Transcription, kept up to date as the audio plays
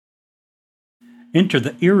Enter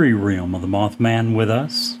the eerie realm of the Mothman with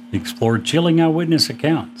us, explore chilling eyewitness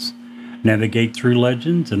accounts, navigate through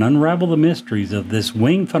legends, and unravel the mysteries of this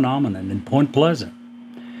winged phenomenon in Point Pleasant.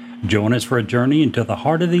 Join us for a journey into the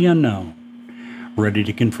heart of the unknown. Ready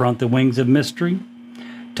to confront the wings of mystery?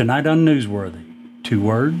 Tonight on Newsworthy, 2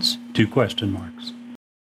 words, 2 question marks.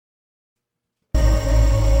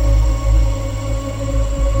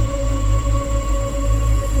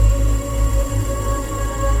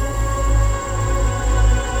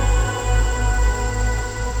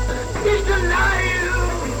 He's alive!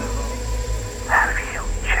 Have you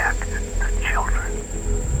checked the children?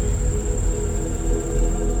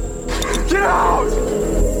 Get out!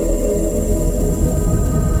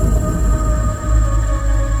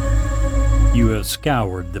 You have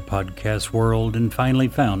scoured the podcast world and finally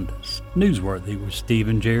found us, Newsworthy with Steve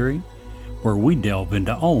and Jerry, where we delve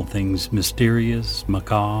into all things mysterious,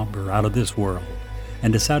 macabre, or out of this world,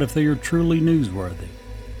 and decide if they are truly newsworthy.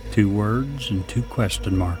 2 words and 2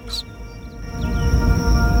 question marks.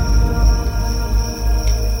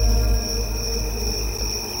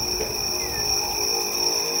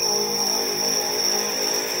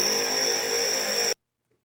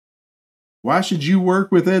 Why should you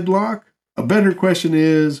work with Ed Locke? A better question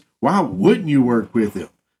is, why wouldn't you work with him?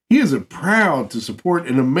 He is proud to support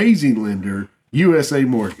an amazing lender, USA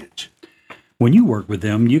Mortgage. When you work with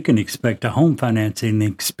them, you can expect a home financing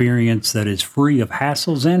experience that is free of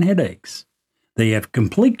hassles and headaches. They have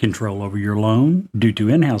complete control over your loan due to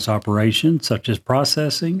in-house operations such as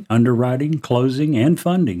processing, underwriting, closing, and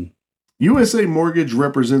funding. USA Mortgage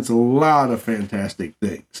represents a lot of fantastic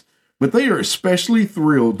things, but they are especially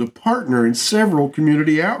thrilled to partner in several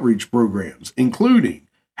community outreach programs, including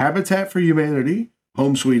Habitat for Humanity,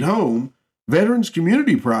 Home Sweet Home, Veterans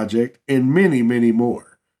Community Project, and many, many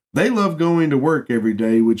more. They love going to work every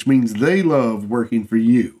day, which means they love working for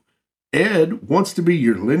you. Ed wants to be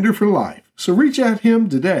your lender for life, so reach out to him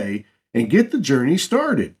today and get the journey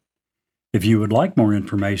started. If you would like more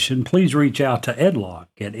information, please reach out to Ed Locke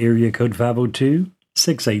at area code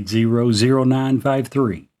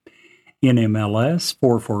 502-680-0953, NMLS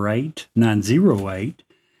 448908,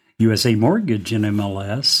 USA Mortgage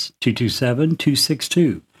NMLS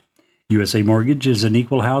 227262. USA Mortgage is an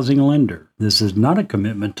equal housing lender. This is not a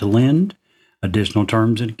commitment to lend. Additional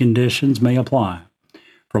terms and conditions may apply.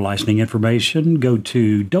 For licensing information, go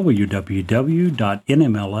to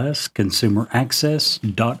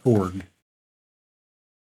www.nmlsconsumeraccess.org.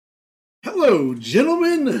 Hello,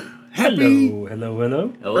 gentlemen. Happy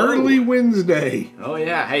Hello. early Wednesday. Oh,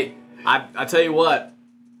 yeah. Hey, I tell you what.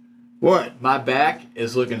 What? My back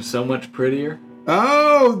is looking so much prettier.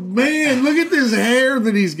 Oh, man, look at this hair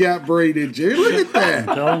that he's got braided, Jay. Look at that.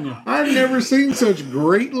 I'm telling you. I've never seen such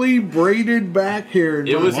greatly braided back hair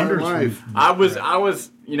in my entire life. I was,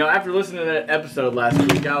 after listening to that episode last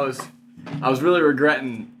week, I was really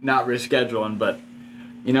regretting not rescheduling, but,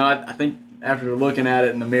 I think after looking at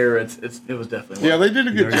it in the mirror, it was definitely. Yeah, they did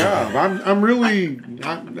a good job. I'm really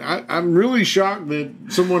shocked that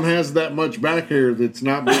someone has that much back hair that's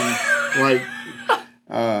not been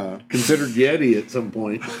considered Yeti at some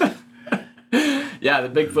point. Yeah, the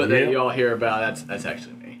Bigfoot that you all hear about, that's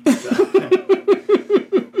actually me. So.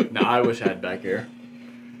 No, I wish I had back hair.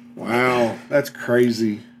 Wow, that's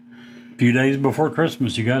crazy. A few days before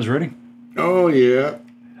Christmas, you guys ready? Oh yeah.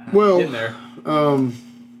 Well, Getting there.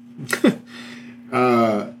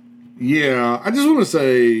 Yeah, I just want to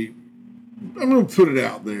say, I'm going to put it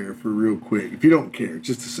out there for real quick, if you don't care,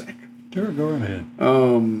 just a second. Sure, go ahead.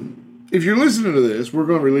 If you're listening to this, we're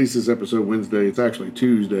going to release this episode Wednesday. It's actually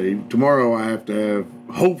Tuesday. Tomorrow I have to have,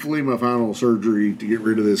 hopefully, my final surgery to get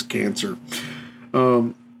rid of this cancer.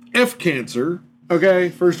 F cancer, okay,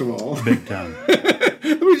 first of all. Big time.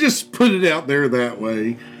 Let me just put it out there that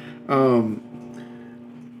way. And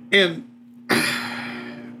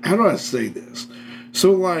how do I say this?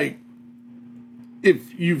 So,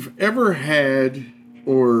 if you've ever had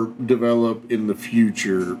or develop in the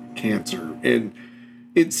future cancer, and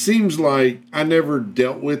it seems like I never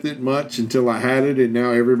dealt with it much until I had it, and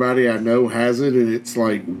now everybody I know has it, and it's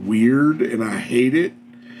weird, and I hate it.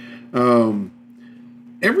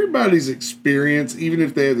 Everybody's experience, even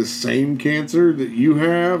if they have the same cancer that you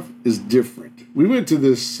have, is different. We went to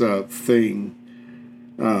this thing,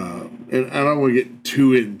 and I don't want to get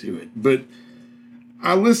too into it, but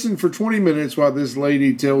I listened for 20 minutes while this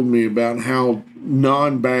lady told me about how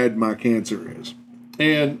non-bad my cancer is.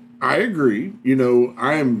 And I agree.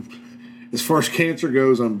 I am, as far as cancer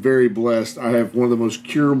goes, I'm very blessed. I have one of the most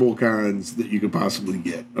curable kinds that you could possibly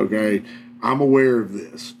get, okay? I'm aware of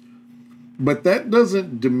this. But that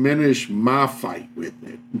doesn't diminish my fight with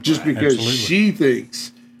it. Just because Absolutely. she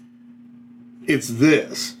thinks it's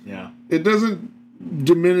this. Yeah. It doesn't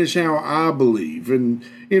diminish how I believe. And,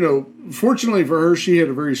 fortunately for her, she had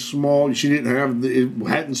a very small, she didn't have, it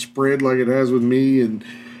hadn't spread like it has with me. And,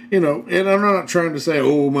 and I'm not trying to say,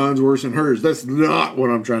 oh, mine's worse than hers. That's not what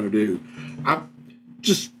I'm trying to do.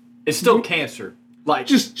 It's still cancer. Like,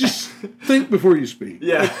 just think before you speak.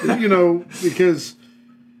 Yeah. Because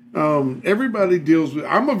everybody deals with,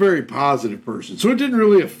 I'm a very positive person, so it didn't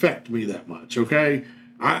really affect me that much, okay?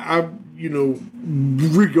 I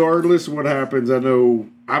regardless of what happens, I know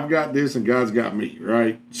I've got this and God's got me,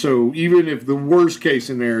 right? So even if the worst case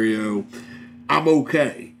scenario, I'm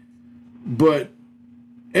okay. But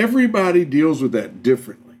everybody deals with that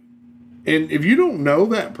differently. And if you don't know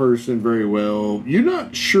that person very well, you're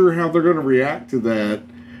not sure how they're going to react to that.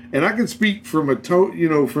 And I can speak from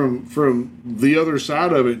from the other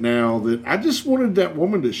side of it now, that I just wanted that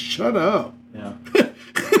woman to shut up. Yeah.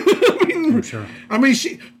 Sure.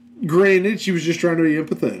 Granted, she was just trying to be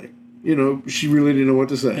empathetic. She really didn't know what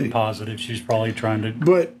to say. And positive. She's probably trying to.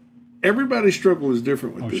 But everybody's struggle is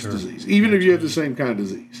different with this disease, even if you have the same kind of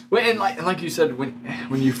disease. Well, and like you said,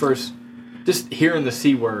 when you first just hearing the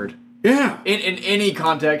C word. Yeah. In any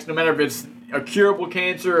context, no matter if it's a curable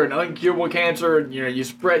cancer or an uncurable cancer, you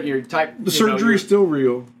spread your type. The surgery's still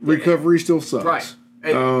real. Recovery still sucks.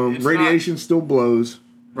 Right. Radiation still blows.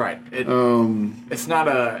 Right. It's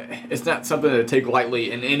not something to take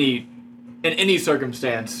lightly in any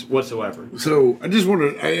circumstance whatsoever. So I just want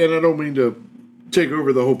to, and I don't mean to take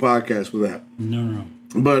over the whole podcast with that. No.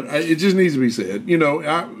 But it just needs to be said.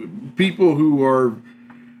 People who are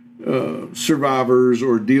survivors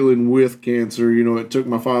or dealing with cancer. It took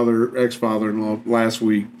my ex-father-in-law last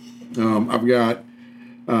week. I've got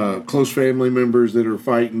close family members that are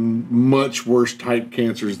fighting much worse type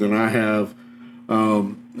cancers than I have.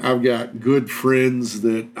 I've got good friends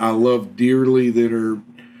that I love dearly that are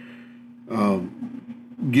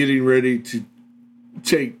getting ready to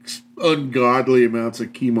take ungodly amounts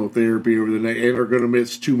of chemotherapy over the next, and are going to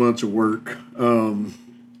miss 2 months of work.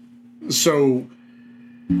 So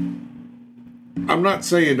I'm not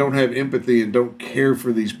saying don't have empathy and don't care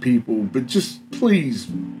for these people, but just please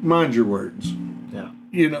mind your words. Yeah.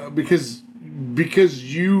 Because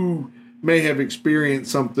you may have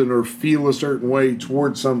experienced something or feel a certain way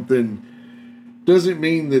towards something doesn't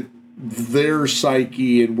mean that their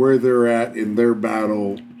psyche and where they're at in their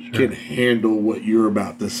battle can handle what you're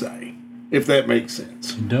about to say, if that makes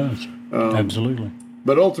sense. It does. Absolutely.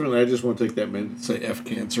 But ultimately, I just want to take that minute and say F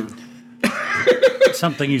cancer.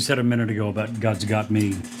 Something you said a minute ago about God's Got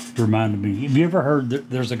Me reminded me. Have you ever heard,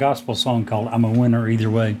 there's a gospel song called I'm a Winner Either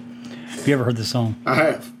Way. Have you ever heard the song? I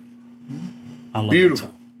have. I love Beautiful.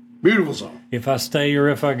 it. Beautiful song. If I stay or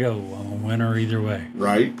if I go, I'm a winner either way.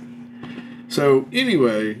 Right. So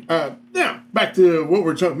anyway, now back to what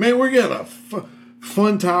we're talking. Man, we got a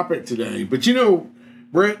fun topic today. But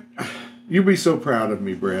Brett, you'll be so proud of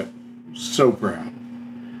me, Brett. So proud.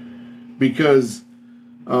 Because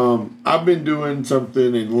I've been doing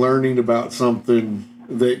something and learning about something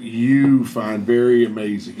that you find very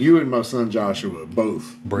amazing. You and my son Joshua,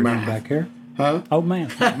 both. Bring him back here? Huh? Oh,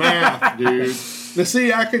 man. Math, dude. Now,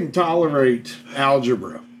 see, I can tolerate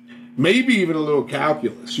algebra. Maybe even a little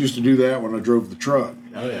calculus. Used to do that when I drove the truck.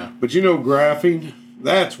 Oh, yeah. But graphing,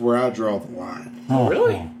 that's where I draw the line. Oh,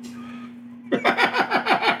 really?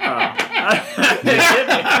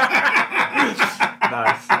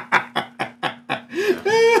 Nice.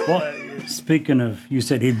 Well, speaking of, you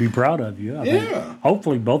said he'd be proud of you. I think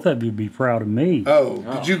hopefully both of you would be proud of me. Oh,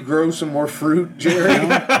 did you grow some more fruit, Jerry?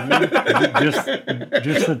 just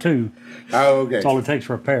the two. Oh, okay. That's all it takes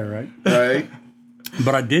for a pair, right? Right.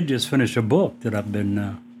 But I did just finish a book that I've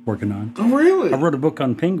been working on. Oh, really? I wrote a book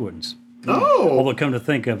on penguins. Oh. Although, come to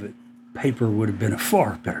think of it, paper would have been a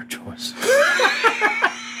far better choice.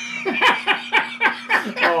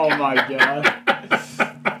 Oh, my God.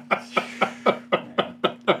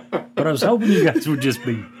 But I was hoping you guys would just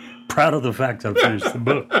be proud of the fact I finished the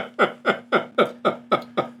book.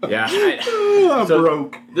 Yeah. I'm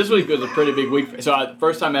broke. This week was a pretty big week. So,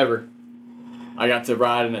 first time ever, I got to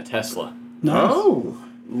ride in a Tesla. Nice. Oh.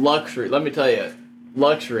 Luxury. Let me tell you.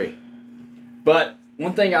 Luxury. But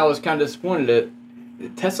one thing I was kind of disappointed at,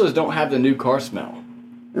 Teslas don't have the new car smell.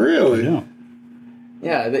 Really? Yeah.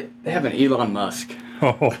 Yeah, they have an Elon Musk.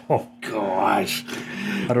 Oh, Gosh.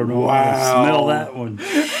 I don't know why I smell that one.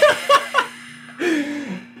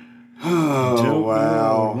 Oh,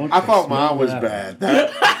 wow. I thought mine was bad. That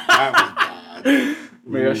was bad.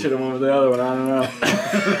 Maybe I should have went with the other one. I don't know.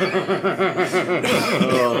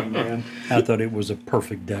 Oh, man. I thought it was a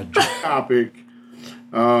perfect dad joke. Topic.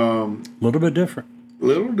 A little bit different.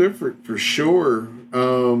 Little different for sure.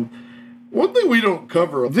 One thing we don't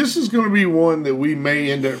cover, this is going to be one that we may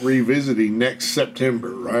end up revisiting next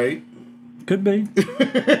September, right? Could be.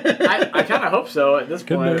 I kind of hope so at this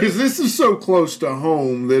point. Because this is so close to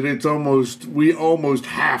home that we almost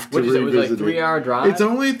have to revisit it. Was like a 3-hour drive? It's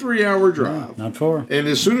only a 3-hour drive. Not far. And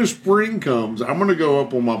as soon as spring comes, I'm going to go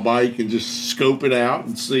up on my bike and just scope it out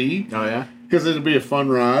and see. Oh, yeah? Because it'll be a fun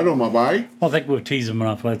ride on my bike. Well, I think we'll tease them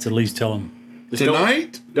enough. Let's at least tell them. Just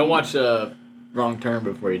Tonight? Don't watch Wrong Turn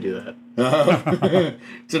before you do that.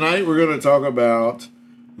 Tonight we're going to talk about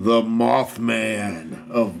the Mothman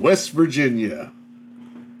of West Virginia.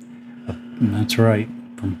 That's right.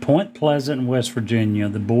 From Point Pleasant, West Virginia,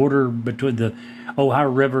 the border between the Ohio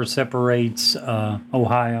River separates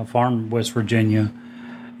Ohio from West Virginia.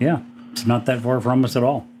 Yeah, it's not that far from us at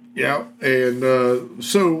all. Yeah, and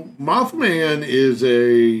so Mothman is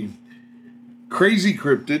a crazy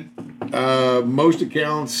cryptid. Most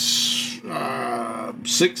accounts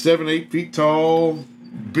 6, 7, 8 feet tall,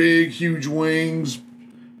 big, huge wings,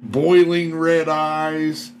 boiling red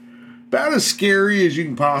eyes, about as scary as you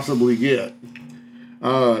can possibly get.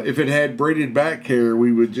 If it had braided back hair,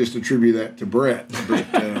 we would just attribute that to Brett. But,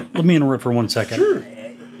 Let me interrupt for 1 second. Sure.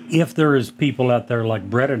 If there is people out there like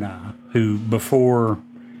Brett and I who, before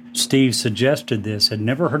Steve suggested this, had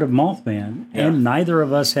never heard of Mothman, and neither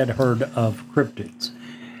of us had heard of cryptids,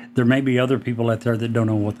 there may be other people out there that don't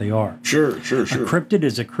know what they are. Sure. A cryptid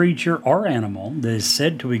is a creature or animal that is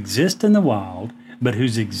said to exist in the wild, but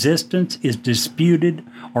whose existence is disputed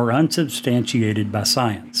or unsubstantiated by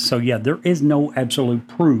science. So, yeah, there is no absolute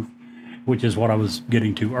proof, which is what I was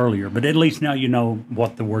getting to earlier. But at least now you know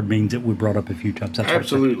what the word means that we brought up a few times. That's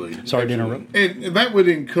absolutely. Sorry to interrupt. And that would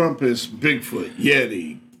encompass Bigfoot,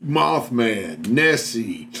 Yeti, Mothman,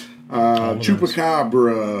 Nessie,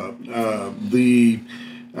 Chupacabra, the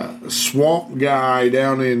swamp guy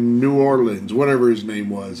down in New Orleans, whatever his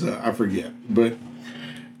name was, I forget. But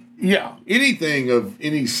yeah, anything of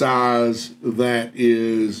any size that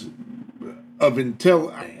is of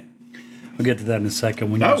intelligence. We'll get to that in a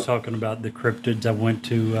second. When you was talking about the cryptids, I went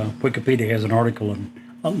to Wikipedia has an article and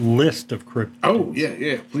a list of cryptids. Oh,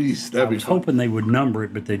 yeah, please. I was hoping they would number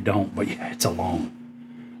it, but they don't. But yeah, it's a long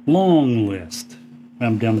list.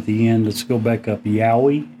 I'm down at the end. Let's go back up.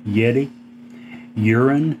 Yowie, Yeti,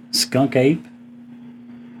 urine, skunk ape,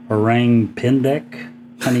 orang pendek,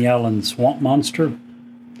 Honey Island swamp monster,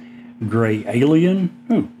 gray alien.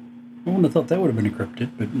 I wouldn't have thought that would have been a cryptid,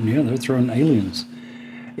 but yeah, they're throwing aliens.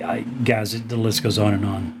 Yeah, guys, the list goes on and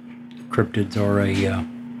on. Cryptids are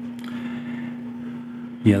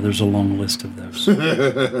there's a long list of those.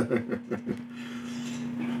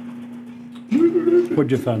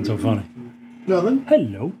 What'd you find so funny? Nothing.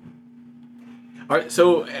 Hello. All right,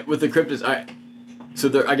 so with the cryptids, I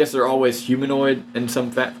guess they're always humanoid in some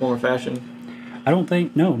form or fashion. I don't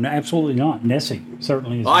think no, absolutely not. Nessie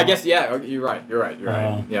certainly is. Oh, I guess you're right.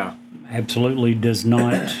 Yeah, absolutely does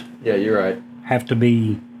not. Yeah, you're right. Have to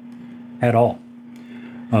be at all.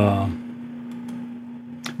 But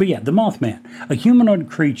yeah, the Mothman, a humanoid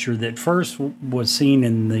creature that first was seen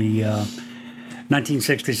in the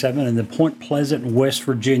 1967 in the Point Pleasant, West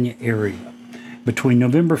Virginia area between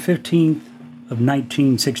November 15th of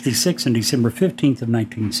 1966 and December 15th of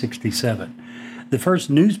 1967. The first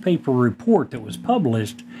newspaper report that was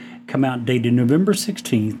published came out dated November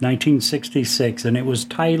 16th, 1966, and it was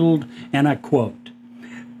titled, and I quote,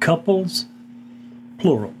 "Couples,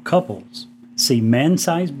 plural, couples, see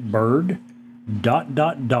man-sized bird, ...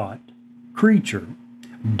 creature, ...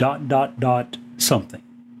 something,"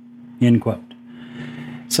 end quote.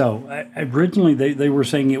 So originally they were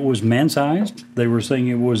saying it was man-sized. They were saying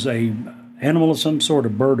it was a animal of some sort, a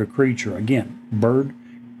bird, a creature. Again, bird,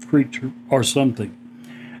 creature, or something.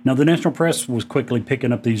 Now, the national press was quickly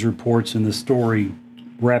picking up these reports, and the story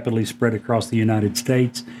rapidly spread across the United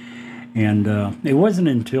States. And it wasn't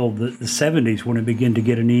until the 70s when it began to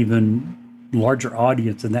get an even larger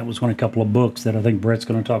audience, and that was when a couple of books that I think Brett's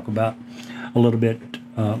going to talk about a little bit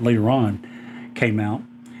later on came out.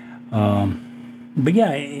 But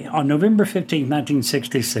yeah, on November 15th,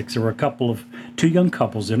 1966, there were two young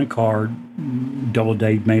couples in a car, double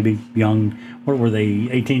date, maybe young, what were they,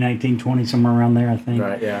 18, 19, 20, somewhere around there, I think.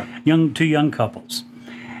 Right, yeah. Two young couples.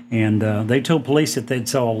 And they told police that they'd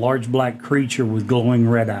saw a large black creature with glowing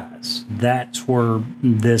red eyes. That's where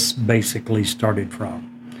this basically started from.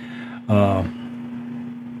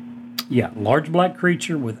 Large black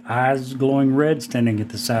creature with eyes glowing red standing at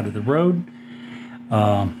the side of the road.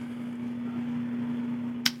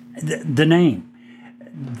 The name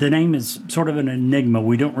is sort of an enigma.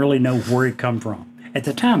 We don't really know where it come from. At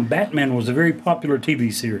the time, Batman was a very popular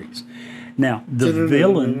TV series. Now, the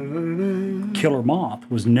villain Killer Moth,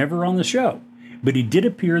 was never on the show, but he did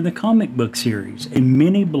appear in the comic book series, and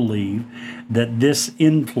many believe that this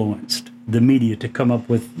influenced the media to come up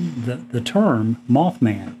with the term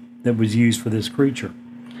Mothman that was used for this creature.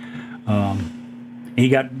 He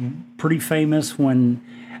got pretty famous when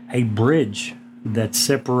a bridge that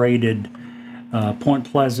separated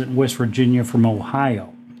Point Pleasant, West Virginia from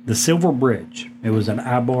Ohio, the Silver Bridge, it was an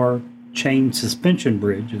I-bar chain suspension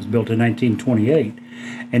bridge. It was built in 1928,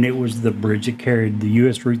 and it was the bridge that carried the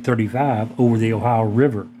U.S. Route 35 over the Ohio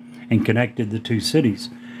River and connected the two cities.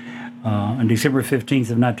 On December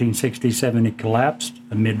 15th of 1967, it collapsed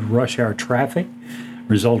amid rush hour traffic,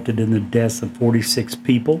 resulted in the deaths of 46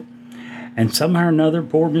 people, and somehow or another,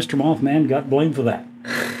 poor Mr. Mothman got blamed for that.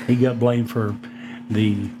 He got blamed for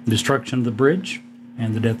the destruction of the bridge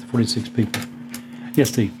and the death of 46 people. Yes,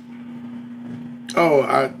 Steve? Oh,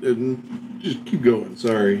 just keep going.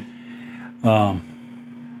 Sorry. Yeah,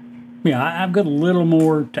 I've got a little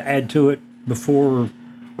more to add to it before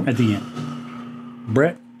at the end.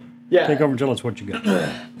 Brett? Yeah. Take over and tell us what you got.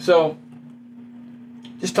 So,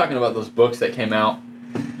 just talking about those books that came out.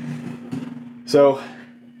 So,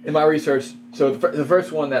 in my research, the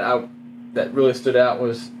first one that really stood out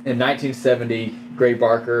was in 1970. Gray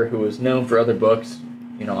Barker, who was known for other books,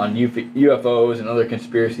 on UFOs and other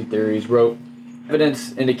conspiracy theories, wrote,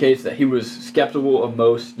 "Evidence indicates that he was skeptical of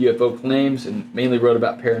most UFO claims and mainly wrote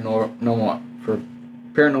about paranormal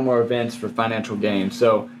events for financial gain."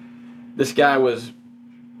 So, this guy was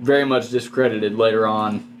very much discredited later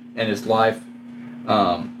on in his life.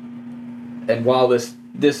 And while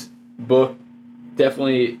this book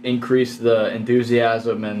definitely increased the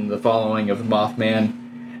enthusiasm and the following of the Mothman,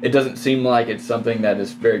 it doesn't seem like it's something that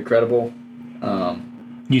is very credible.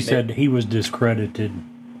 You said he was discredited.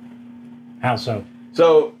 How so?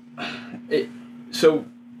 So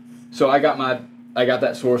I got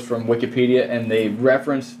that source from Wikipedia, and they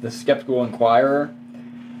referenced the Skeptical Inquirer,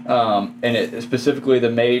 and it specifically the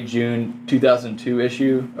May-June 2002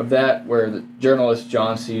 issue of that, where the journalist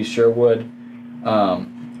John C. Sherwood,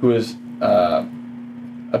 who is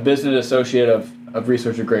a business associate of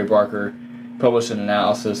researcher Gray Barker, published an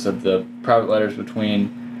analysis of the private letters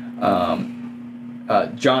between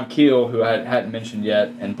John Keel, who I hadn't mentioned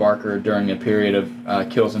yet, and Barker during a period of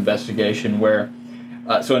Keel's investigation where,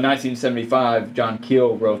 so in 1975, John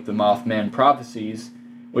Keel wrote the Mothman Prophecies,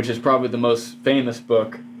 which is probably the most famous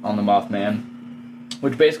book on the Mothman,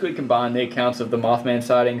 which basically combined the accounts of the Mothman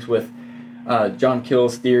sightings with John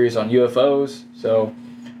Keel's theories on UFOs. So,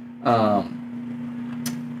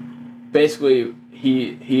 basically,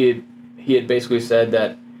 he had basically said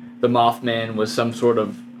that the Mothman was some sort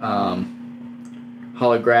of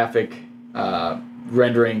holographic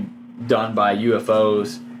rendering done by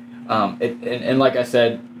UFOs. And like I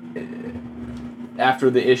said, after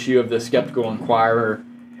the issue of the Skeptical Inquirer,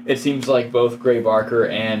 it seems like both Gray Barker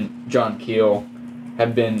and John Keel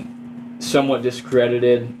have been somewhat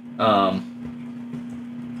discredited.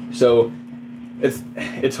 So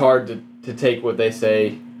it's hard to take what they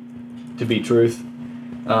say to be truth.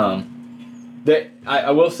 I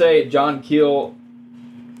will say John Keel,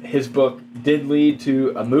 his book did lead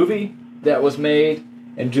to a movie that was made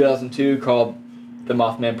in 2002 called The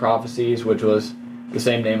Mothman Prophecies, which was the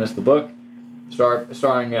same name as the book,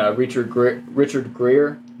 starring Richard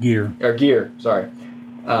Gere. Sorry.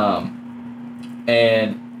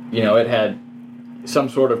 And it had some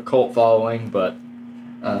sort of cult following, but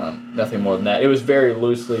nothing more than that. It was very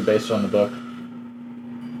loosely based on the book.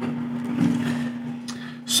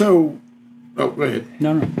 So, go ahead.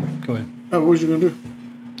 No, go ahead. Oh, what was you going to do?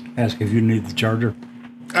 Ask if you need the charger.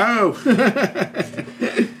 Oh.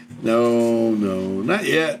 No, not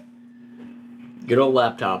yet. Good old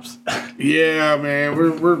laptops. Yeah, man,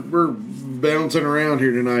 we're bouncing around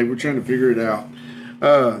here tonight. We're trying to figure it out.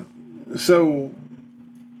 So,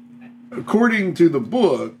 according to the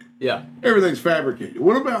book, yeah, everything's fabricated.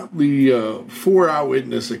 What about the 4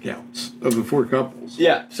 eyewitness accounts of the 4 couples?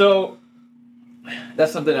 Yeah, so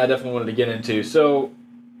that's something I definitely wanted to get into. So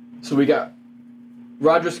we got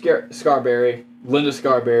Roger Scarberry, Linda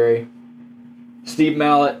Scarberry, Steve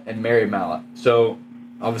Mallet, and Mary Mallet. So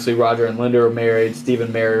obviously Roger and Linda are married. Steve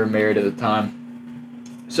and Mary were married at the time.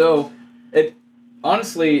 So it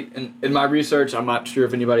honestly, in my research, I'm not sure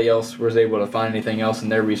if anybody else was able to find anything else in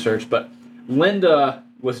their research, but Linda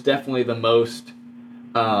was definitely the most.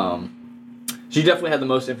 She definitely had the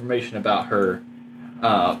most information about her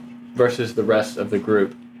versus the rest of the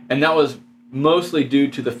group, and that was mostly due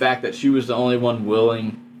to the fact that she was the only one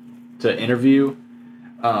willing to interview.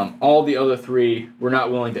 All the other 3 were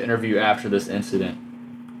not willing to interview after this incident.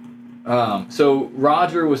 So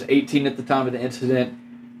Roger was 18 at the time of the incident.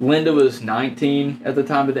 Linda was 19 at the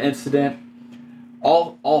time of the incident.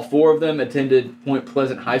 All four of them attended Point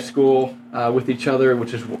Pleasant High School with each other,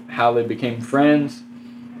 which is how they became friends.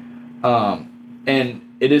 And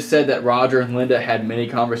it is said that Roger and Linda had many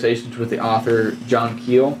conversations with the author John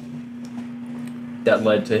Keel that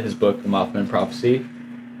led to his book, The Mothman Prophecy.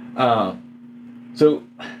 So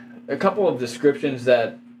a couple of descriptions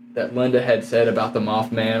that Linda had said about the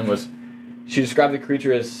Mothman was she described the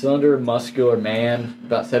creature as slender, muscular man,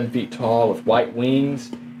 about 7 feet tall, with white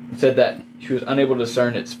wings, and said that she was unable to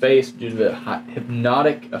discern its face due to the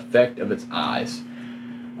hypnotic effect of its eyes.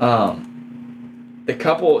 The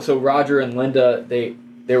couple, so Roger and Linda, they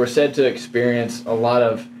were said to experience a lot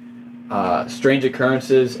of strange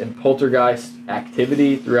occurrences and poltergeist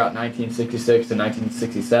activity throughout 1966 to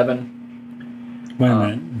 1967. Wait a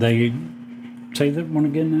minute. They say that one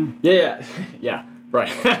again now? Yeah,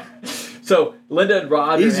 right. So Linda and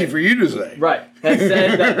Roger... Easy for you to say. Right. Had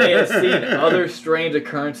said that they had seen other strange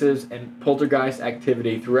occurrences and poltergeist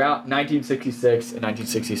activity throughout 1966 and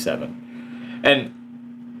 1967. And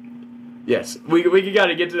yes, we got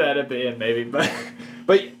to get to that at the end maybe, but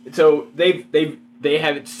so they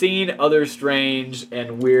have seen other strange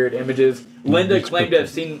and weird images. Linda claimed to have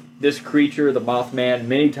seen this creature, the Mothman,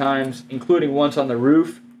 many times, including once on the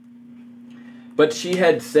roof. But she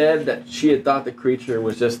had said that she had thought the creature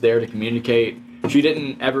was just there to communicate. She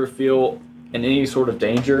didn't ever feel in any sort of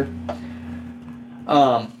danger.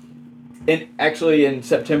 Actually, in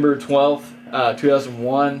September 12th,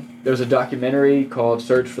 2001, there was a documentary called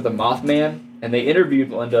Search for the Mothman, and they interviewed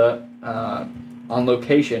Linda on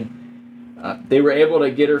location. They were able to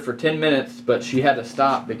get her for 10 minutes, but she had to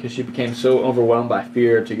stop because she became so overwhelmed by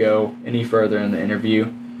fear to go any further in the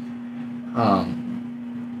interview.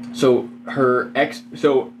 So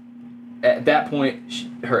at that point,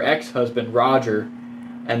 her ex-husband Roger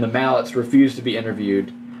and the Mallets refused to be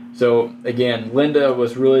interviewed. So again, Linda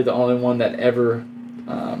was really the only one that ever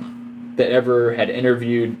had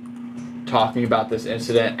interviewed talking about this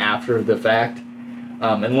incident after the fact.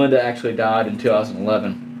 And Linda actually died in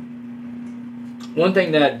 2011. One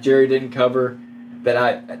thing that Jerry didn't cover that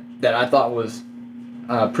I thought was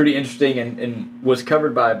pretty interesting and was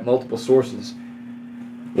covered by multiple sources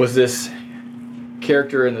was this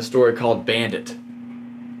character in the story called Bandit.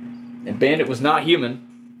 And Bandit was not human.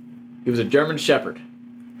 He was a German Shepherd.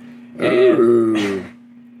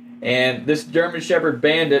 And this German Shepherd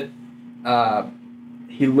Bandit,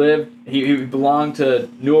 he belonged to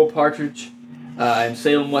Newell Partridge in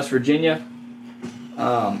Salem, West Virginia.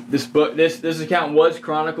 This account was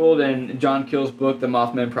chronicled in John Keel's book, The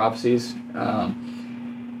Mothman Prophecies.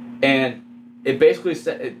 And it basically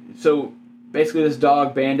said, basically this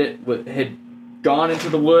dog Bandit had gone into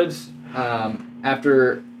the woods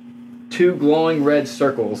after 2 glowing red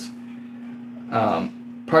circles.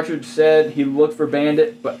 Partridge said he looked for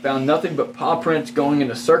Bandit but found nothing but paw prints going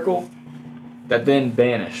in a circle that then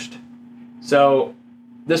vanished. So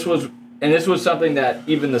this was something that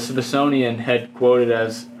even the Smithsonian had quoted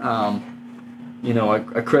as a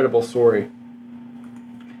credible story.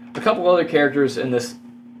 A couple other characters in this,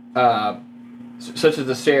 such as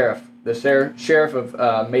the sheriff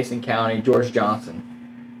of Mason County, George Johnson.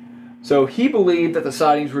 So he believed that the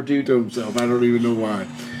sightings were due to himself. I don't even know why.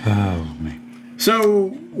 Oh, man.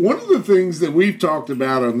 So one of the things that we've talked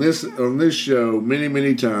about on this show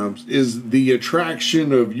many times is the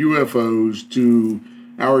attraction of UFOs to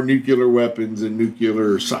our nuclear weapons and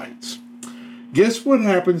nuclear sites. Guess what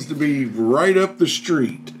happens to be right up the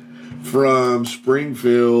street from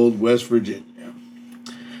Springfield, West Virginia?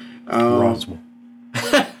 Roswell.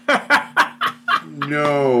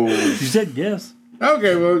 No. You said yes.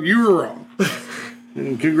 Okay, well, you were wrong.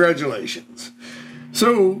 And congratulations.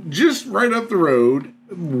 So, just right up the road,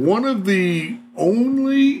 one of the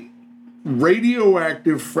only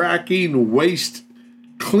radioactive fracking waste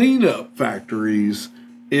cleanup factories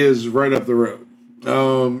is right up the road.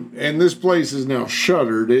 And this place is now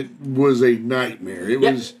shuttered. It was a nightmare. It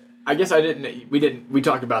was. I guess we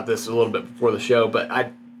talked about this a little bit before the show, but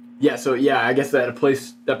I guess that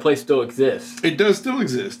place still exists. It does still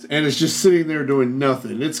exist, and it's just sitting there doing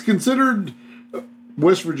nothing. It's considered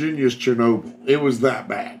West Virginia's Chernobyl. It was that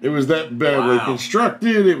bad. It was that badly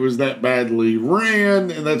constructed. It was that badly ran,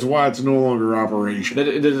 and that's why it's no longer operational.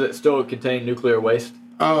 Does it still contain nuclear waste?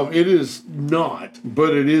 It is not,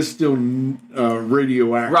 but it is still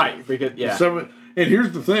radioactive. Right. Because, and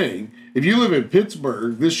here's the thing. If you live in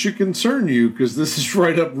Pittsburgh, this should concern you because this is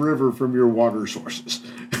right upriver from your water sources.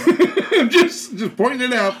 just pointing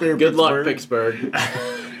it out there, Good luck, Pittsburgh.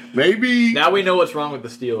 Maybe. Now we know what's wrong with the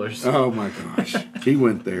Steelers. Oh, my gosh. He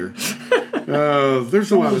went there.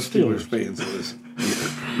 There's a lot of Steelers fans that listen.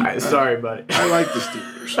 Sorry, buddy. I like the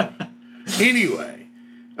Steelers. Anyway,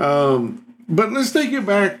 but let's take it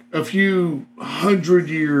back a few hundred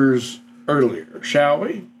years earlier, shall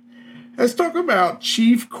we? Let's talk about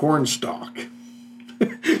Chief Cornstalk.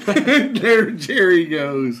 There Jerry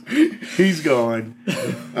goes. He's gone.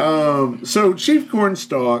 So Chief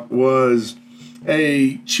Cornstalk was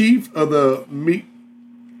a chief of the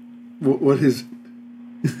What is...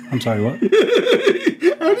 I'm sorry, what?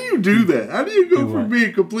 How do you do that? How do you go Do from what?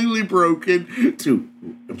 being completely broken to...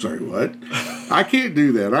 I'm sorry, what? I can't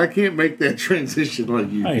do that. I can't make that transition like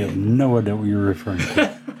you I can. have no idea what you're referring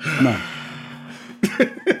to. No.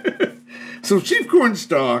 So Chief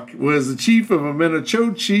Cornstalk was the chief of a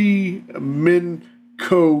Minkoochi.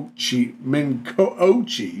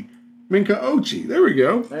 There we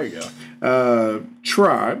go. There you go.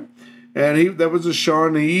 Tribe. And that was a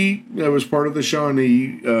Shawnee. That was part of the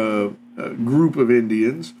Shawnee group of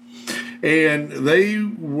Indians. And they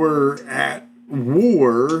were at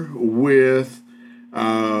war with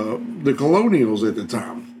the colonials at the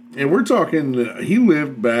time. And we're talking, he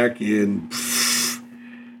lived back in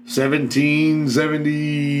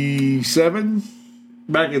 1777,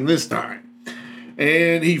 back in this time.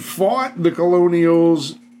 And he fought the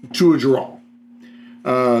colonials to a draw.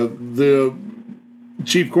 The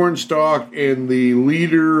Chief Cornstalk and the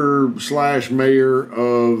leader / mayor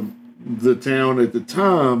of the town at the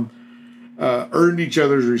time earned each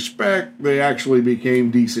other's respect. They actually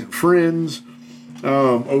became decent friends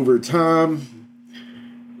over time.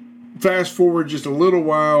 Fast forward just a little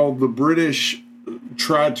while, the British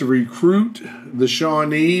tried to recruit the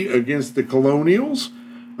Shawnee against the colonials.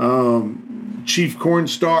 Chief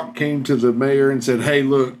Cornstalk came to the mayor and said, hey,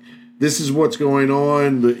 look, this is what's going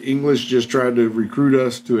on. The English just tried to recruit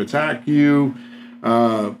us to attack you.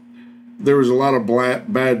 There was a lot of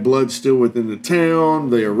bad blood still within the town.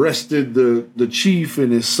 They arrested the chief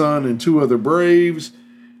and his son and 2 other braves.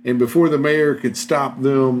 And before the mayor could stop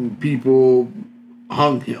them, people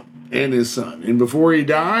hung him and his son. And before he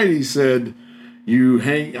died, he said,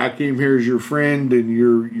 I came here as your friend and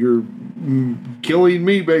you're killing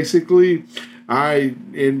me, basically.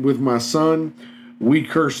 And with my son, we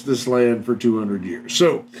cursed this land for 200 years.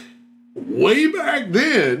 So way back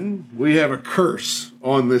then, we have a curse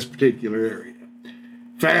on this particular area.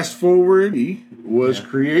 Fast forward, he was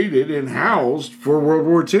created and housed for World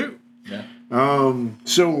War II. Yeah.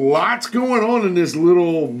 So lots going on in this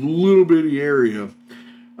little bitty area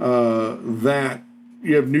that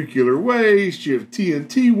you have nuclear waste, you have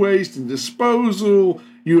TNT waste and disposal,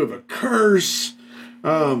 you have a curse.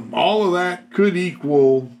 All of that could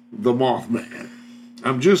equal the Mothman.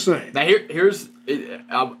 I'm just saying. Now here's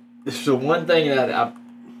so one thing that I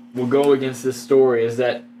will go against this story is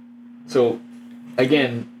that, so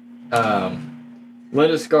again,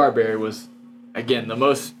 Linda Scarberry was again the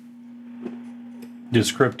most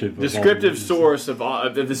Descriptive source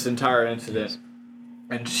of this entire incident,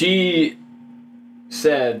 and she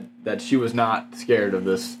said that she was not scared of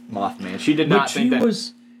this Mothman. She did not think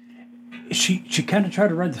that. She kind of tried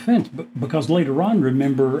to ride the fence, but because later on,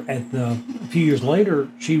 remember, a few years later,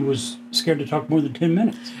 she was scared to talk more than 10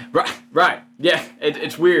 minutes. Right, yeah,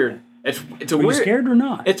 it's weird. It's a Were weird. you scared or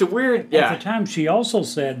not? It's a weird. Yeah. At the time, she also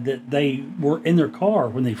said that they were in their car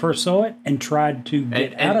when they first saw it and tried to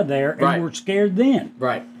get out of there and were scared then.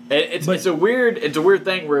 Right. It's a weird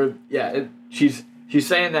thing where she's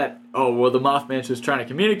saying that, oh well, the Mothman's just trying to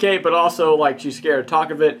communicate, but also like she's scared to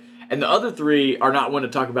talk of it. And the other 3 are not one to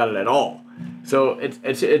talk about it at all. So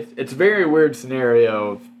it's a very weird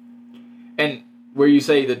scenario. And where you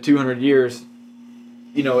say the 200 years,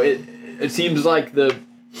 it seems like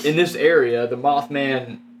in this area, the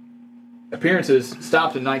Mothman appearances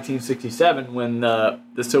stopped in 1967 when the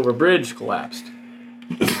Silver Bridge collapsed.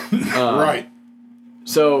 Right.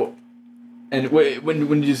 So, and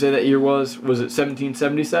when did you say that year was? Was it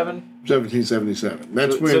 1777? 1777.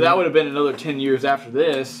 That's when. So that would have been another 10 years after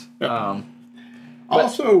this. Yep.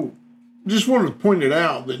 Also, just wanted to point it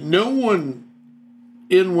out that no one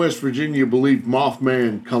in West Virginia believed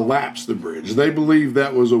Mothman collapsed the bridge. They believed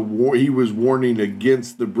that was he was warning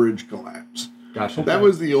against the bridge collapse. Gotcha. That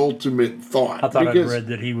was the ultimate thought. I thought I'd read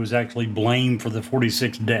that he was actually blamed for the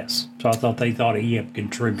 46 deaths. So I thought they thought he had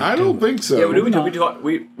contributed. I don't think so. Yeah, we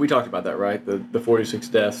talked about that, right? The 46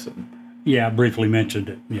 deaths. Yeah, I briefly mentioned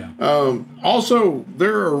it. Yeah. Also,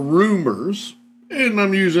 there are rumors, and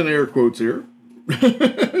I'm using air quotes here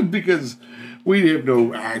because we have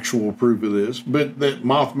no actual proof of this, but that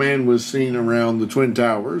Mothman was seen around the Twin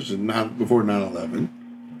Towers and not before 9/11.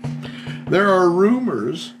 There are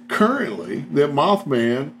rumors currently that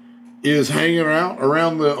Mothman is hanging out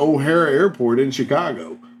around the O'Hare Airport in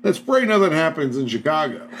Chicago. Let's pray nothing happens in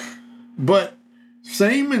Chicago. But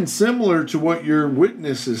same and similar to what your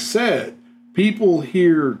witness has said, people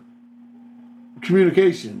hear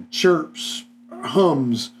communication, chirps,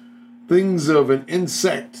 hums, things of an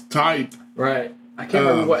insect type. Right. I can't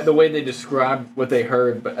remember the way they described what they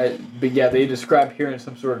heard, but yeah, they described hearing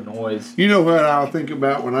some sort of noise. You know what I'll think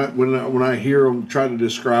about when I hear them try to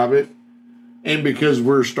describe it, and because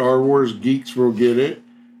we're Star Wars geeks, we'll get it.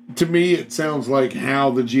 To me, it sounds like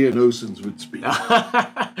how the Geonosians would speak.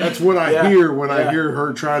 That's what I hear when I hear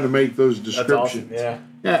her trying to make those descriptions. That's awesome.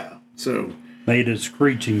 Yeah. So made a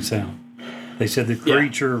screeching sound. They said the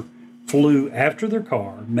creature flew after their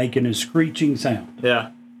car, making a screeching sound. Yeah.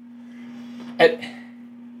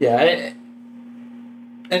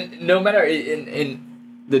 And no matter in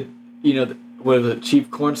the what was it,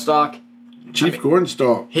 Chief Cornstalk?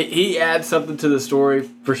 Cornstalk. He adds something to the story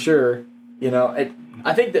for sure.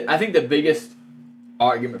 I think the biggest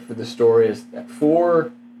argument for the story is that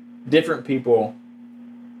 4 different people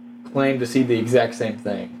claim to see the exact same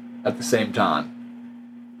thing at the same time.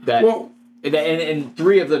 And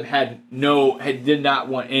 3 of them did not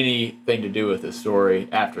want anything to do with the story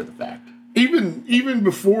after the fact. Even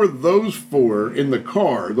before those 4 in the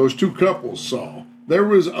car, those 2 couples saw, there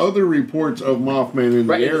was other reports of Mothman in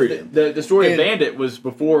the area. The story of Bandit was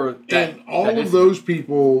before that. And all of those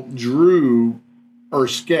people drew or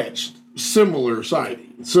sketched similar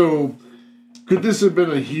sightings. So could this have been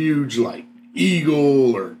a huge,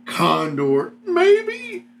 eagle or condor?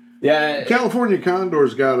 Maybe. Yeah. California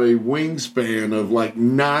condor's got a wingspan of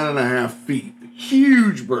 9.5 feet.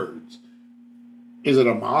 Huge birds. Is it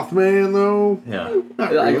a Mothman, though? Yeah.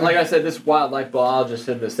 Like I said, this wildlife biologist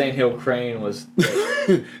said the Sand Hill crane was...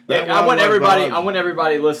 I want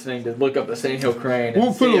everybody listening to look up the Sand Hill crane.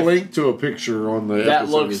 We'll put a link to a picture on the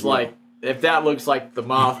episode. If that looks like the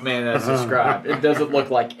Mothman as described, it doesn't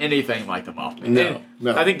look like anything like the Mothman.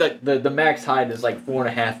 No. I think that the max height is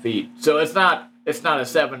 4.5 feet. So it's not a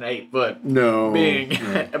 7 to 8 foot being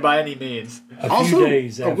by any means. A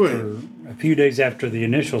few days after the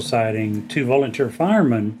initial sighting, 2 volunteer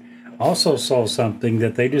firemen also saw something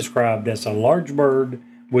that they described as a large bird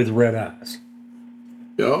with red eyes.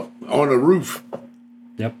 Yep, on a roof.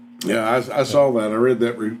 Yep. Yeah, I saw that. I read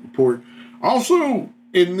that report. Also,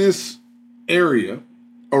 in this area,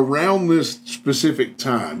 around this specific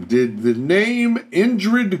time, did the name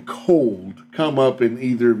Indrid Cold come up in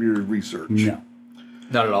either of your research? No.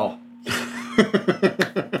 Not at all.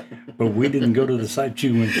 But we didn't go to the site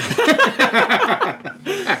you went to.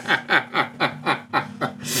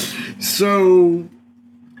 So,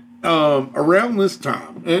 around this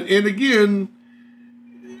time, and again,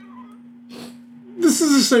 this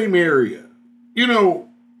is the same area.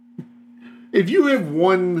 If you have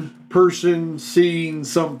one person seeing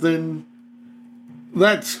something,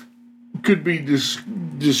 that could be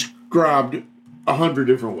described 100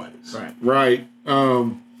 different ways. Right?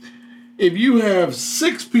 If you have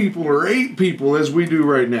 6 people or 8 people, as we do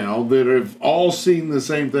right now, that have all seen the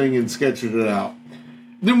same thing and sketched it out,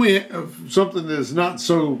 then we have something that's not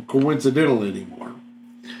so coincidental anymore.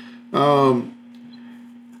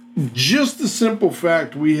 Just the simple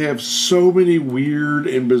fact we have so many weird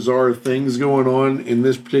and bizarre things going on in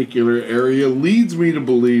this particular area leads me to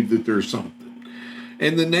believe that there's something.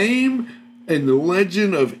 And the name and the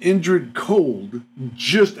legend of Indrid Cold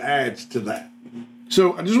just adds to that.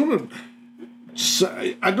 So I just want to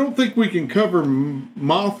say, I don't think we can cover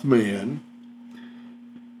Mothman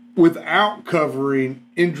without covering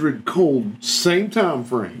Indrid Cold. Same time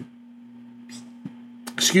frame.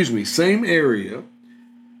 Same area.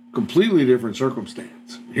 Completely different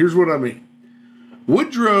circumstance. Here's what I mean.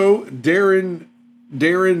 Woodrow Darren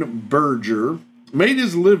Berger made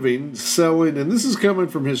his living selling, and this is coming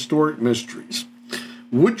from Historic Mysteries.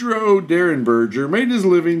 Woodrow Darren Berger made his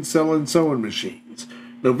living selling sewing machines.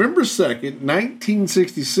 November 2nd,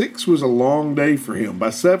 1966 was a long day for him. By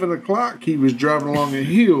 7 o'clock, he was driving along a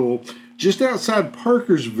hill just outside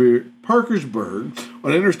Parkersburg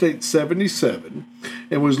on Interstate 77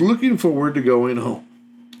 and was looking forward to going home.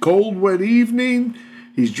 Cold, wet evening.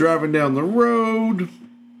 He's driving down the road.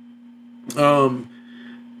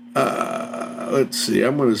 Let's see.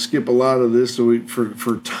 I'm going to skip a lot of this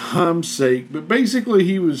for time's sake. But basically,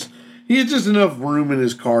 he had just enough room in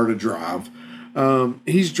his car to drive.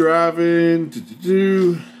 He's driving.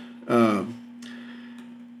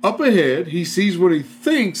 Up ahead, he sees what he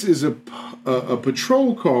thinks is a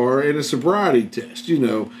patrol car and a sobriety test.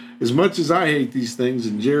 As much as I hate these things,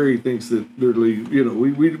 and Jerry thinks that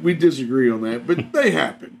we disagree on that, but they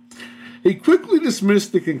happen. He quickly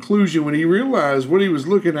dismissed the conclusion when he realized what he was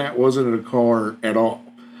looking at wasn't a car at all.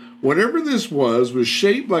 Whatever this was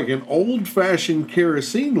shaped like an old-fashioned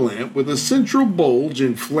kerosene lamp with a central bulge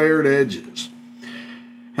and flared edges.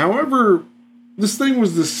 However, this thing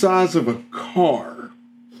was the size of a car,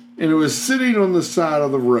 and it was sitting on the side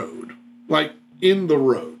of the road, like in the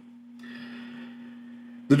road.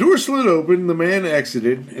 The door slid open, the man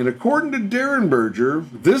exited, and according to Darren Berger,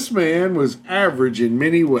 this man was average in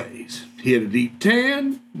many ways. He had a deep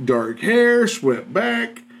tan, dark hair, swept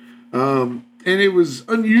back, and it was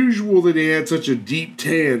unusual that he had such a deep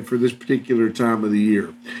tan for this particular time of the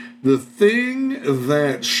year. The thing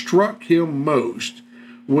that struck him most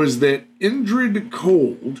was that Indrid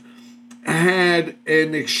Cold had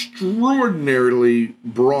an extraordinarily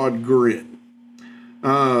broad grin.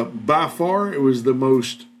 By far, it was the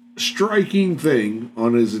most striking thing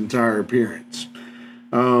on his entire appearance.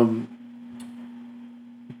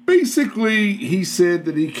 Basically, he said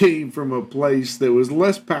that he came from a place that was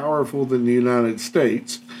less powerful than the United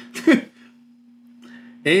States.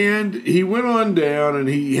 And he went on down and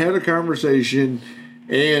he had a conversation.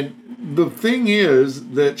 And the thing is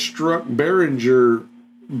that struck Behringer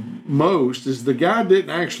most is the guy didn't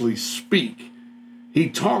actually speak. He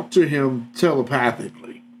talked to him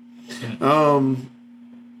telepathically.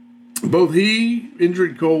 Both he,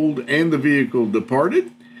 Indrid Cold, and the vehicle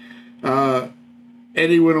departed. And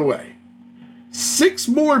he went away. 6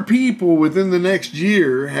 more people within the next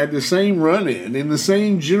year had the same run-in in the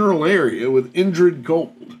same general area with Indrid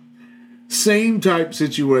Cold. Same type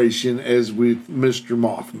situation as with Mr.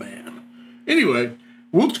 Mothman. Anyway,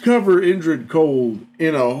 we'll cover Indrid Cold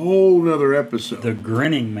in a whole nother episode. The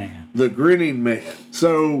Grinning Man. The Grinning Man.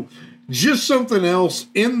 So, just something else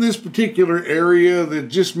in this particular area that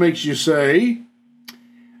just makes you say...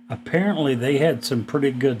 Apparently, they had some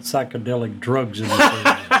pretty good psychedelic drugs in this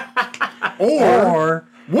area. Or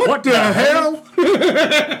what the hell?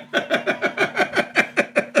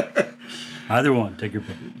 Either one. Take your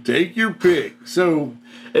pick. Take your pick. So,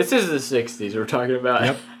 this is the 60s we're talking about.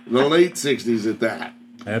 Yep. the late 60s at that.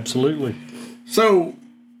 Absolutely. So,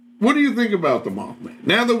 what do you think about the Mothman?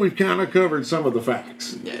 Now that we've kind of covered some of the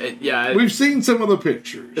facts. Yeah. We've seen some of the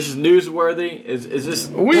pictures. This is newsworthy. Is this?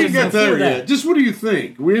 We ain't got there that. yet. Just what do you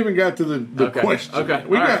think? We haven't got to the Okay. question. Okay.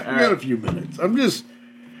 We All got right. a few minutes. I'm just...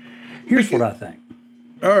 Here's what I think.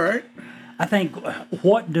 All right. I think,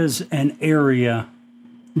 what does an area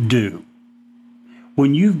do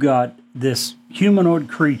when you've got this humanoid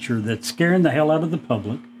creature that's scaring the hell out of the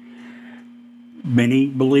public? Many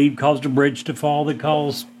believe caused a bridge to fall that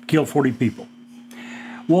killed 40 people.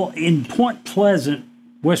 Well, in Point Pleasant,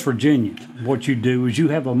 West Virginia, what you do is you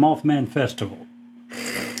have a Mothman Festival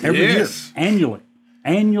every year, annually.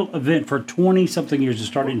 Annual event for 20-something years. It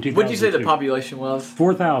started in 2002. What did you say the population was?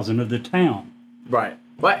 4,000 of the town. Right.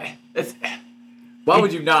 What? Why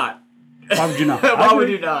would you not? Why would you not? Why would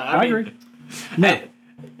you not? I agree. No.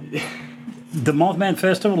 The Mothman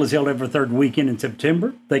Festival is held every third weekend in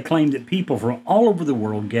September. They claim that people from all over the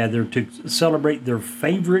world gather to celebrate their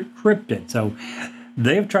favorite cryptid. So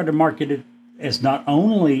they've tried to market it as not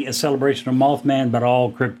only a celebration of Mothman, but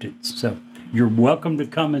all cryptids. So you're welcome to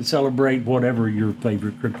come and celebrate whatever your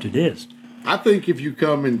favorite cryptid is. I think if you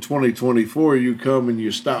come in 2024, you come and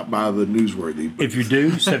you stop by the newsworthy. If you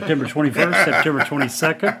do, September 21st, September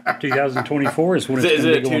 22nd, 2024 is when it's going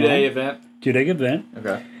to be going on. Is it a 2-day event? 2-day event.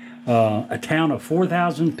 Okay. A town of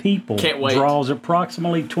 4,000 people Can't wait. draws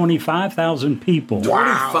approximately 25,000 people.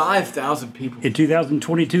 25,000 people. In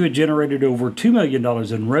 2022, it generated over $2 million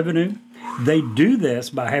in revenue. They do this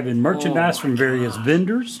by having merchandise from various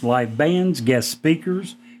vendors, live bands, guest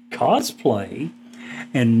speakers, cosplay,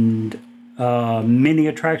 and many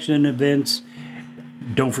attraction and events.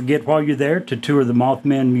 Don't forget, while you're there, to tour the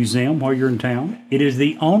Mothman Museum while you're in town. It is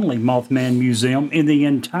the only Mothman museum in the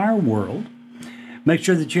entire world. Make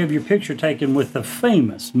sure that you have your picture taken with the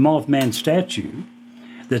famous Mothman statue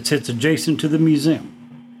that sits adjacent to the museum.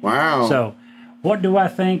 Wow. So, what do I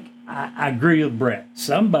think? I agree with Brett.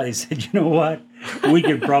 Somebody said, you know what? We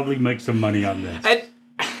could probably make some money on this.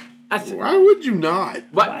 Why would you not?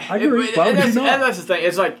 I agree. Why would you not? And that's the thing.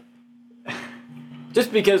 It's like,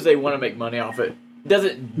 just because they want to make money off it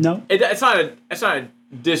doesn't. No. It's not a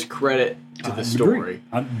discredit to the story.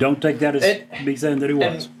 I don't take that as me saying that it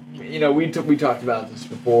was. And, you know, we talked about this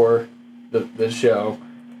before the show.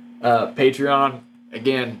 Patreon,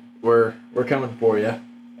 again, we're coming for you.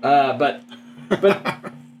 But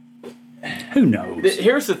who knows?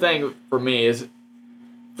 Here's the thing for me is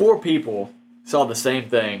 4 people saw the same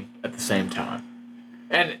thing at the same time.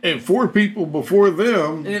 And 4 people before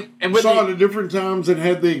them and with saw it at different times and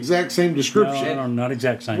had the exact same description. No, not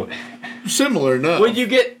exact same. Similar enough. Well, you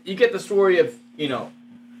get the story of,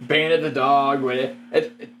 Bandit the dog.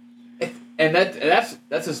 And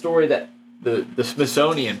that's a story that the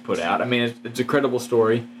Smithsonian put out. I mean, it's a credible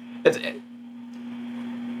story.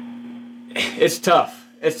 It's tough.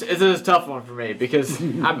 It's a tough one for me because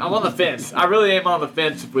I'm on the fence. I really am on the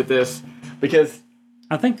fence with this because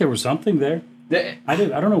I think there was something there. I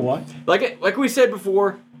don't know what. Like we said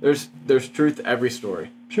before, there's truth to every story.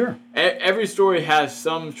 Sure. Every story has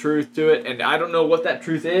some truth to it, and I don't know what that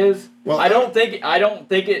truth is. Well, I don't think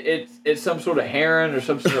it's some sort of heron or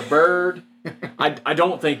some sort of bird. I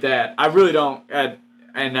don't think that. I really don't. Yeah,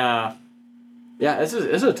 this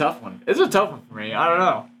is a tough one. It's a tough one for me. I don't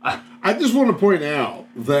know. I just want to point out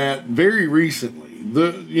that very recently,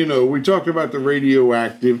 we talked about the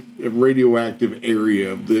radioactive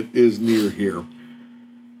area that is near here.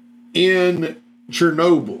 In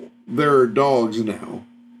Chernobyl, there are dogs now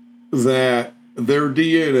that their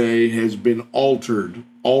DNA has been altered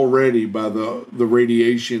already by the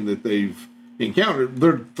radiation that they've encountered.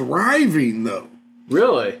 They're thriving, though.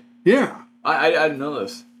 Really? Yeah. I didn't know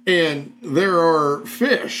this. And there are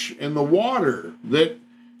fish in the water that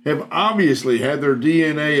have obviously had their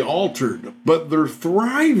DNA altered, but they're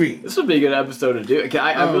thriving. This would be a good episode to do.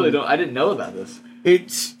 I really don't. I didn't know about this.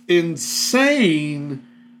 It's insane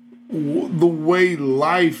the way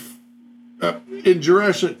life. In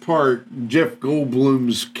Jurassic Park, Jeff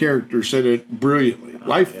Goldblum's character said it brilliantly.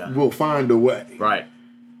 Life will find a way. Right.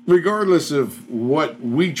 Regardless of what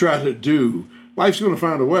we try to do, life's going to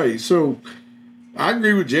find a way. So I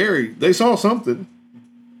agree with Jerry. They saw something.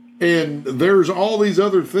 And there's all these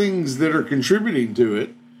other things that are contributing to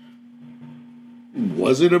it.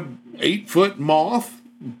 Was it a 8-foot moth?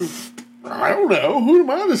 I don't know. Who am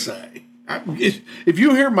I to say? If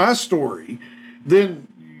you hear my story, then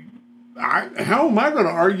how am I going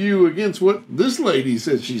to argue against what this lady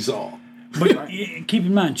said she saw? But keep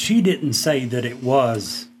in mind, she didn't say that it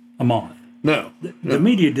was a moth. No. The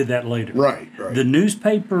media did that later. Right. The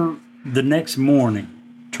newspaper the next morning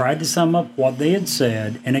tried to sum up what they had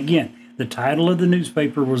said. And again, the title of the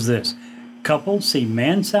newspaper was this: couple see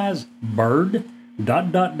man-sized bird, ...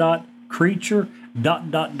 creature, ...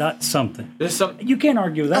 something. You can't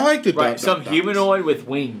argue with that. I like the right. Some humanoid with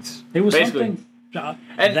wings. It was basically something.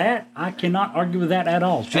 That I cannot argue with that at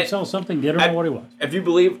all. She saw something, didn't know what it was. If you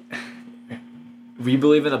believe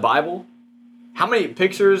in the Bible, how many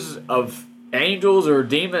pictures of angels or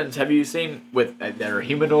demons have you seen with that are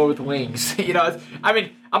humanoid with wings? I mean,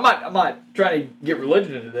 I'm not trying to get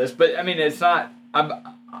religion into this, but I mean, it's not. I'm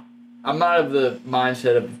not of the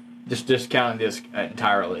mindset of just discounting this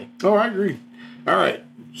entirely. Oh, I agree. All right.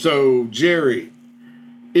 So, Jerry,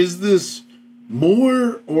 is this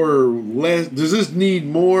more or less? Does this need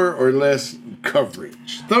more or less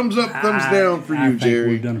coverage? Thumbs up, thumbs down for you, Jerry.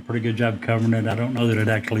 We've done a pretty good job covering it. I don't know that it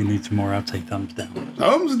actually needs more. I'd say thumbs down.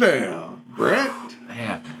 Thumbs down, Brett.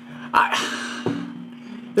 Man,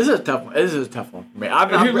 this is a tough one. This is a tough one for me.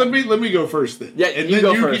 Let me go first then. Yeah, and you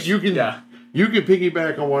then go first. You can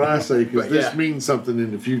piggyback on what I say because this means something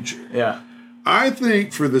in the future. Yeah. I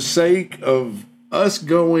think for the sake of us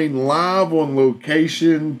going live on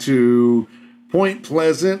location to Point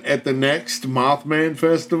Pleasant at the next Mothman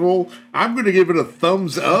Festival, I'm going to give it a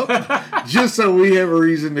thumbs up just so we have a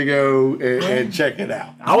reason to go and check it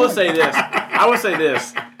out. I will say this.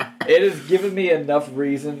 It has given me enough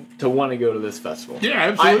reason to want to go to this festival.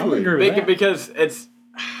 Yeah, absolutely. Because it's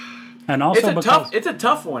and also it's a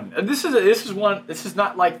tough one. This is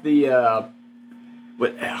not like the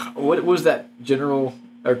what was that General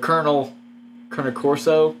or Colonel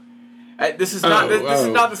Corso? This is not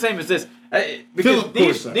the same as this.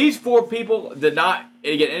 Because these four people did not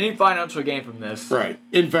get any financial gain from this. Right.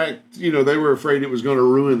 In fact, they were afraid it was going to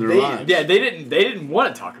ruin their lives. Yeah, they didn't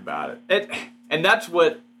want to talk about it. And that's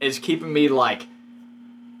what is keeping me like,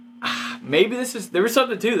 maybe there was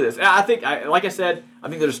something to this. I think, like I said, I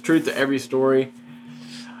think there's truth to every story.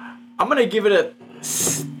 I'm going to give it a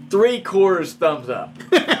 3/4 thumbs up.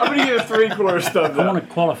 I'm going to give it a 3/4 thumbs up. I want to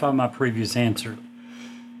qualify my previous answer.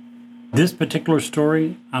 This particular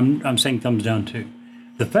story, I'm saying thumbs down too.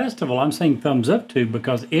 The festival, I'm saying thumbs up to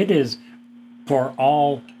because it is for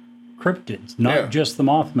all cryptids, not just the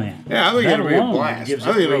Mothman. Yeah, I think it'll be a blast.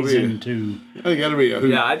 I think it'll be a hoot.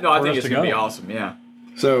 Yeah, I think it's going to be awesome, yeah.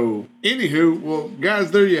 So, anywho, well,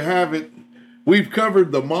 guys, there you have it. We've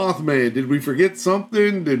covered the Mothman. Did we forget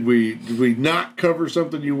something? Did we not cover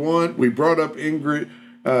something you want? We brought up Ingrid,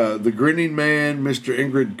 the Grinning Man, Mr.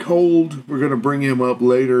 Ingrid Cold. We're going to bring him up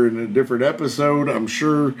later in a different episode, I'm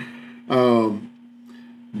sure.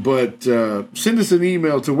 But send us an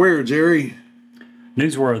email to where, Jerry?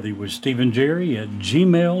 Newsworthy with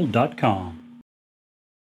StephenJerry@gmail.com.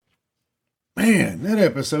 Man, that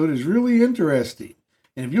episode is really interesting.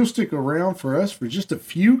 And if you'll stick around for us for just a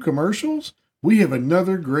few commercials, we have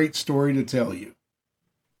another great story to tell you.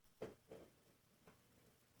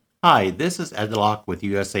 Hi, this is Ed Locke with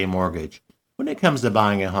USA Mortgage. When it comes to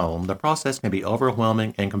buying a home, the process can be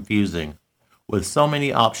overwhelming and confusing. With so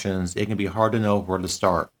many options, it can be hard to know where to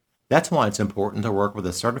start. That's why it's important to work with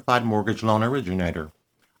a certified mortgage loan originator.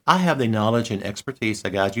 I have the knowledge and expertise to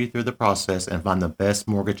guide you through the process and find the best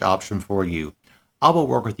mortgage option for you. I will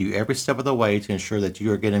work with you every step of the way to ensure that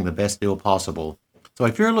you are getting the best deal possible. So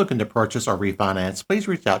if you're looking to purchase or refinance, please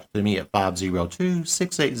reach out to me at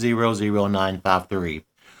 502-680-0953.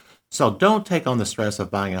 So don't take on the stress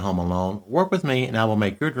of buying a home alone. Work with me and I will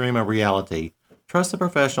make your dream a reality. Trust the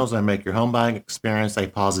professionals and make your home buying experience a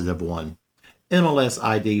positive one. MLS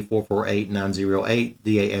ID 448908,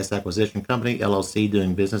 DAS Acquisition Company, LLC,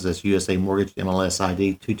 doing business as USA Mortgage, MLS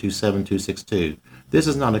ID 227262. This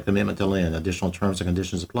is not a commitment to lend. Additional terms and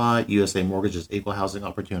conditions apply. USA Mortgage is equal housing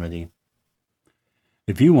opportunity.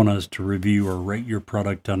 If you want us to review or rate your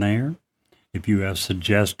product on air, if you have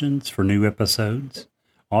suggestions for new episodes,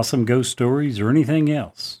 awesome ghost stories, or anything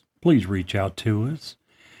else, please reach out to us.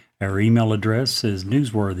 Our email address is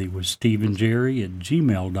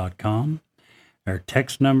newsworthywithsteveandjerry@gmail.com. Our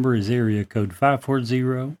text number is area code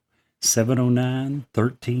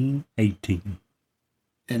 540-709-1318.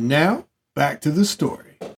 And now, back to the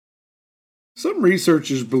story. Some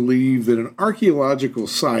researchers believe that an archaeological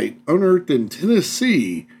site unearthed in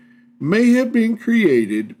Tennessee may have been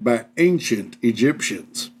created by ancient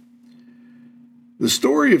Egyptians. The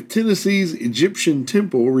story of Tennessee's Egyptian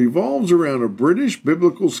temple revolves around a British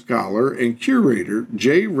biblical scholar and curator,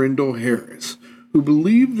 J. Rendell Harris, who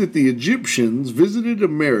believed that the Egyptians visited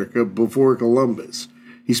America before Columbus.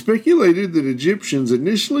 He speculated that Egyptians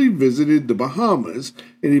initially visited the Bahamas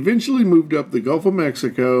and eventually moved up the Gulf of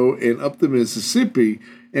Mexico and up the Mississippi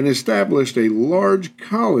and established a large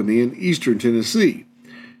colony in eastern Tennessee.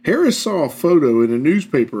 Harris saw a photo in a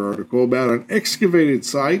newspaper article about an excavated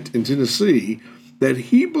site in Tennessee that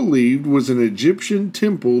he believed was an Egyptian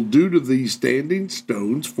temple due to the standing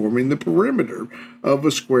stones forming the perimeter of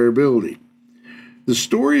a square building. The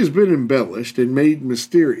story has been embellished and made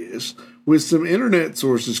mysterious, with some internet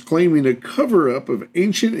sources claiming a cover-up of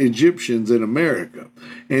ancient Egyptians in America,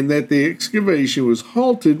 and that the excavation was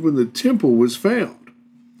halted when the temple was found.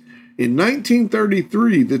 In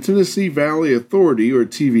 1933, the Tennessee Valley Authority, or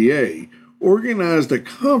TVA, organized a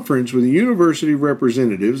conference with university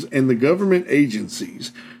representatives and the government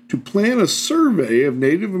agencies to plan a survey of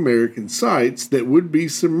Native American sites that would be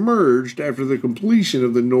submerged after the completion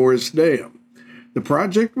of the Norris Dam. The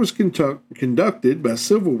project was conducted by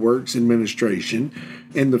Civil Works Administration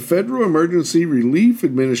and the Federal Emergency Relief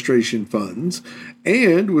Administration funds,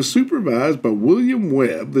 and was supervised by William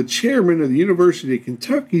Webb, the chairman of the University of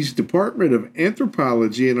Kentucky's Department of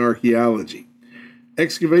Anthropology and Archaeology.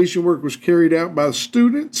 Excavation work was carried out by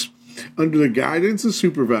students under the guidance of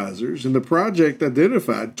supervisors, and the project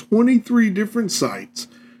identified 23 different sites,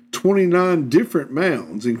 29 different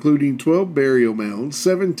mounds, including 12 burial mounds,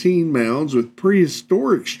 17 mounds with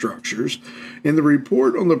prehistoric structures, and the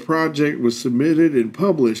report on the project was submitted and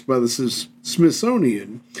published by the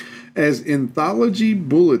Smithsonian as Anthology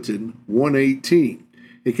Bulletin 118.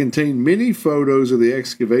 It contained many photos of the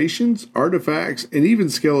excavations, artifacts, and even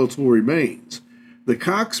skeletal remains. The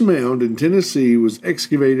Cox Mound in Tennessee was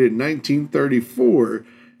excavated in 1934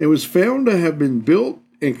 and was found to have been built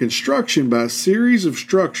in construction by a series of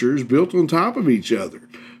structures built on top of each other,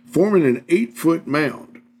 forming an 8-foot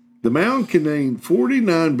mound. The mound contained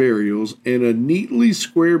 49 burials and a neatly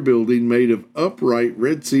square building made of upright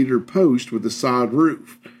red cedar posts with a sod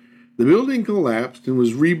roof. The building collapsed and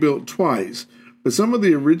was rebuilt twice, but some of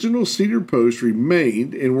the original cedar posts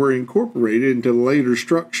remained and were incorporated into later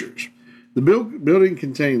structures. The building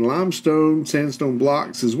contained limestone, sandstone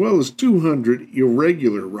blocks, as well as 200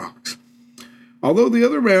 irregular rocks. Although the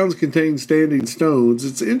other mounds contained standing stones,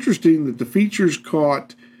 it's interesting that the features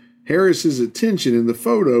caught Harris's attention in the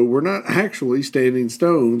photo were not actually standing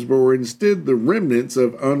stones, but were instead the remnants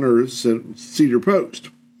of unearthed cedar posts.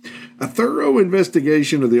 A thorough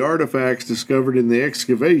investigation of the artifacts discovered in the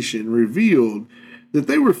excavation revealed that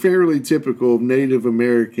they were fairly typical of Native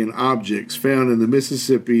American objects found in the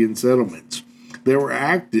Mississippian settlements. They were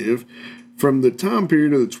active from the time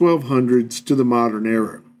period of the 1200s to the modern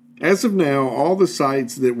era. As of now, all the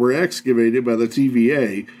sites that were excavated by the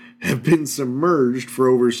TVA have been submerged for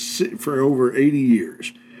over 80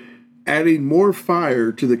 years, adding more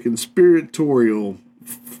fire to the conspiratorial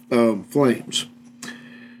flames.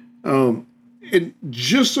 And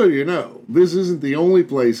just so you know, this isn't the only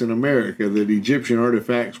place in America that Egyptian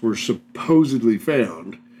artifacts were supposedly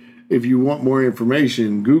found. If you want more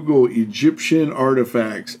information, Google Egyptian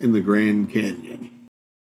artifacts in the Grand Canyon.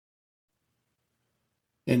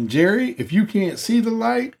 And Jerry, if you can't see the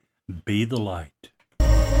light, Be the light.